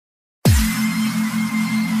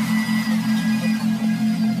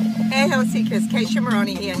health seekers,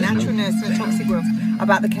 Shemirani here, natural nurse for toxic growth,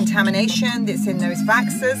 about the contamination that's in those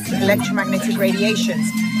vaxxers, electromagnetic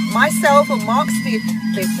radiations. Myself and Mark Steve,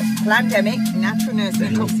 this pandemic, natural nurse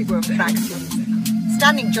for toxic growth vaccines.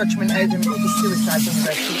 Standing judgment over movie suicide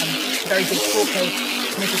university and very big court case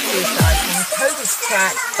committed suicide on the COVID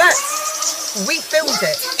track. But we filmed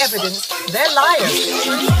it, evidence, they're liars.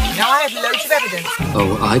 Now I have loads of evidence.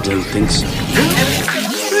 Oh, I don't think so. Evidence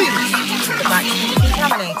that proves the vaccine is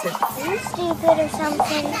contaminated. Are you stupid or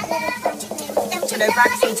something? No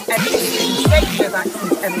vaccines ever been proven safe, no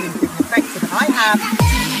vaccines ever been proven effective. I have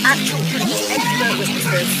actual proof, expert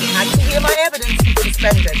witnesses who had to hear my evidence,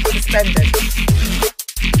 suspended.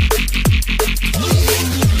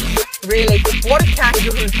 Really, what a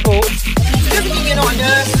kangaroo court. It doesn't mean you're not a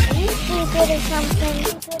nurse. Are you stupid or something?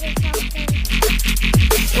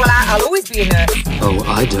 Well, I'll always be a nurse. Oh,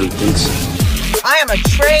 I don't think so. I am a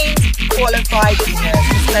trained, qualified nurse.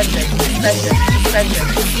 Suspended.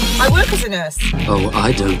 I work as a nurse. Oh,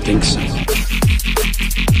 I don't think so.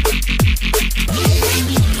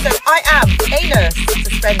 So I am a nurse,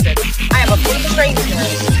 suspended. I am a fully trained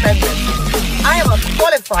nurse, suspended. I am a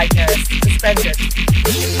qualified nurse, suspended.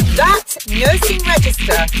 That nursing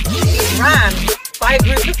register is ran by a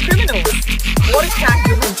group of criminals. What a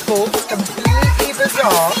kangaroo court, completely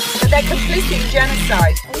bizarre, but they're complicit in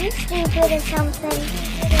genocide. Are you stupid or something?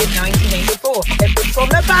 In 1984, from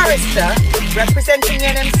a barrister representing the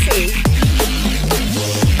NMC,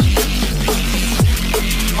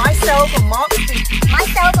 myself and Mark Steve.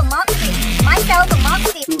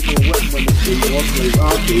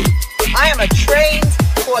 I am a trained,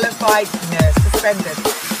 qualified nurse, suspended.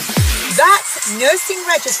 That nursing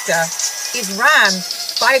register is ran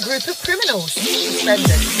by a group of criminals.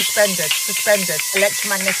 Suspended.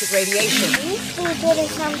 Electromagnetic radiation. Are you stupid or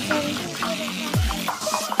something?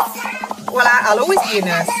 Well, I'll always be a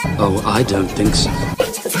nurse. Oh, I don't think so.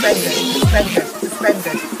 Suspended.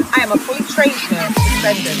 I am a fully trained nurse,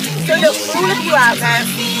 suspended. So look, for all of you out there,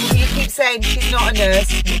 you keep saying she's not a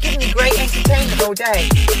nurse, you give me great entertainment all day,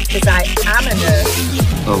 because I am a nurse.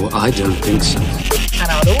 Oh, I don't think so.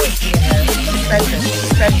 And I'll always be a nurse,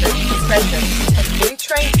 suspended. A fully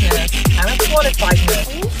trained nurse and a qualified nurse.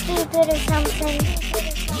 Are you stupid or something?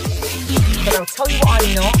 But I'll tell you what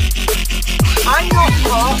I'm not. I'm not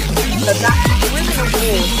part of that criminal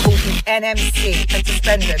ward called the NMC and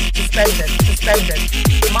suspended.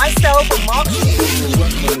 Myself and Mark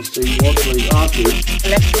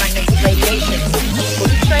electromagnetic radiation, a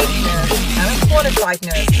fully trained nurse and a qualified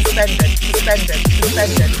nurse, suspended.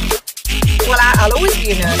 Well, I'll always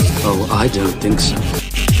be a nurse. Oh, I don't think so.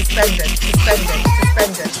 Suspended.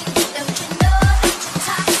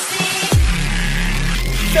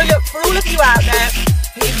 So look, for all of you out there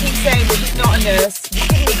who keep saying she's not a nurse, you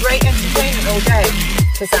give me great entertainment all day,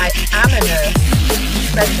 because I am a nurse.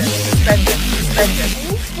 Suspended. Are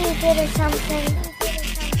you stupid or something?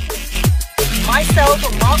 Myself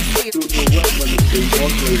and Mark Steve.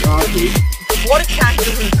 What a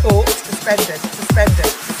kangaroo court. Suspended.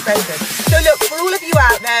 So look, for all of you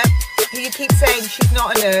out there who you keep saying she's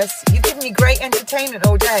not a nurse, you give me great entertainment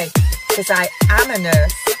all day, because I am a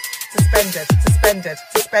nurse.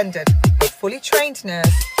 Suspended. A fully trained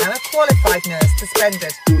nurse and a qualified nurse,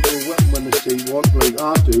 suspended.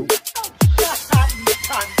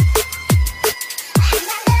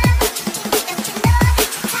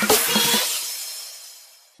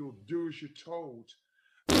 You'll do as you're told.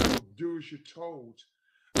 You'll do as you're told.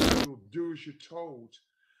 You'll do as you're told.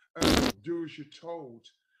 You'll do as you're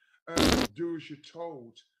told. You'll do as you're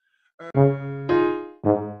told.